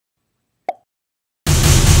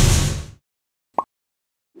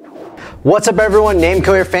What's up, everyone?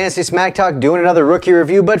 Nameco here, Fantasy Smack Talk, doing another rookie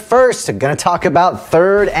review. But first, I'm going to talk about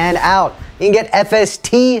Third and Out. You can get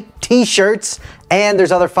FST t-shirts, and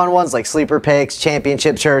there's other fun ones like sleeper picks,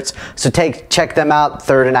 championship shirts. So check them out,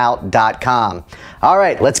 thirdandOut.com. All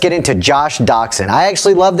right, let's get into Josh Doctson. I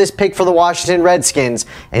actually love this pick for the Washington Redskins,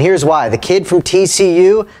 and here's why. The kid from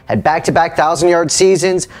TCU had back-to-back 1,000-yard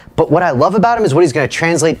seasons, but what I love about him is what he's going to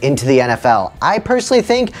translate into the NFL. I personally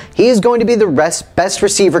think he is going to be the best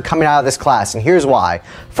receiver coming out of this class, and here's why.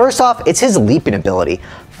 First off, it's his leaping ability.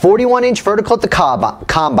 41-inch vertical at the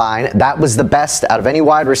combine. That was the best out of any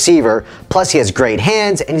wide receiver. Plus, he has great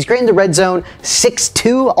hands, and he's great in the red zone.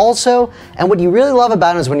 6'2" also. And what you really love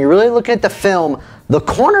about him is when you're really looking at the film, the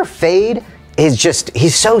corner fade is just,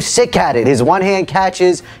 he's so sick at it. His one-hand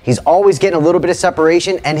catches, he's always getting a little bit of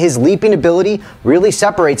separation, and his leaping ability really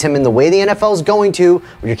separates him in the way the NFL is going to,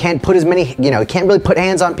 where you can't put as many, you can't really put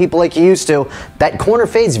hands on people like you used to. That corner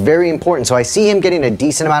fade is very important, so I see him getting a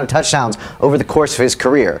decent amount of touchdowns over the course of his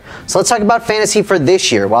career. So let's talk about fantasy for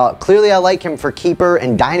this year. While clearly I like him for keeper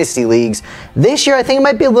and dynasty leagues, this year I think it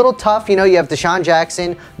might be a little tough. You have Deshaun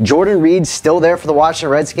Jackson, Jordan Reed still there for the Washington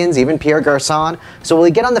Redskins, even Pierre Garçon. So will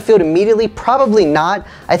he get on the field immediately? Probably not.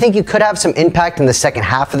 I think you could have some impact in the second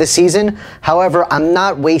half of the season. However, I'm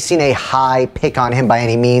not wasting a high pick on him by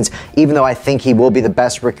any means, even though I think he will be the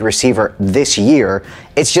best rookie receiver this year.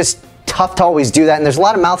 It's just tough to always do that, and there's a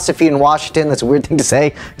lot of mouths to feed in Washington. That's a weird thing to say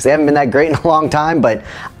because they haven't been that great in a long time, but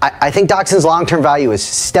I think Doctson's long-term value is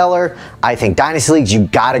stellar. I think dynasty leagues, you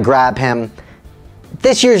got to grab him.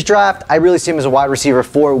 This year's draft, I really see him as a wide receiver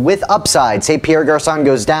 4 with upside. Say Pierre Garçon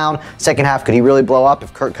goes down, second half, could he really blow up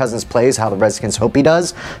if Kirk Cousins plays how the Redskins hope he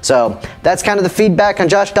does? So that's kind of the feedback on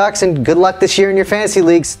Josh Doctson. Good luck this year in your fantasy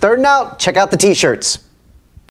leagues. Third and Out, check out the t-shirts.